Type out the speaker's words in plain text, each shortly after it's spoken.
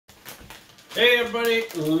Hey everybody,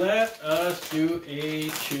 let us do a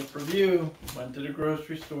chip review. Went to the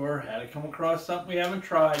grocery store, had to come across something we haven't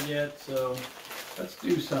tried yet, so let's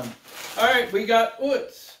do some. Alright, we got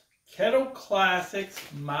Utz Kettle Classics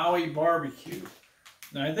Maui BBQ.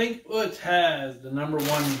 Now I think Utz has the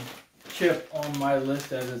 #1 chip on my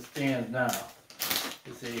list as it stands now.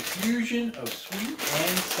 It's a fusion of sweet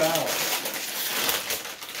and sour.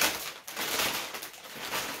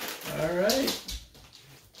 Alright.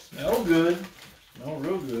 Smell good. Smell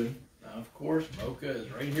real good. Now, of course, mocha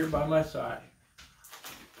is right here by my side.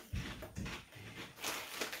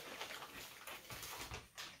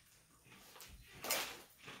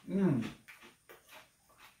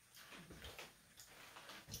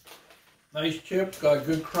 Nice chip. Got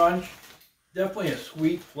good crunch. Definitely a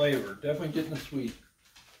sweet flavor. Definitely getting the sweet.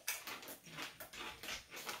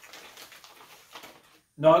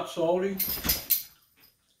 Not salty.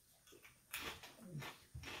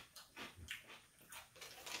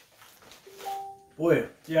 Boy,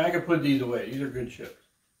 yeah, I could put these away. These are good chips.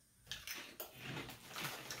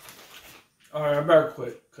 Alright, I better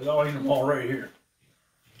quit, because I'll eat them all right here.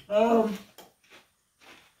 Yeah,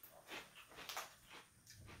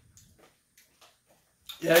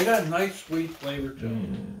 they got a nice sweet flavor to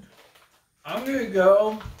them. I'm going to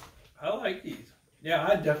go, I like these. Yeah,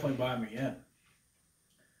 I'd definitely buy them again.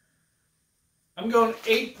 I'm going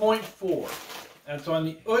 8.4. That's on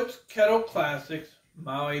the Utz Kettle Classics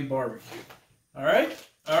Maui BBQ. All right,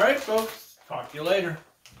 folks. Talk to you later.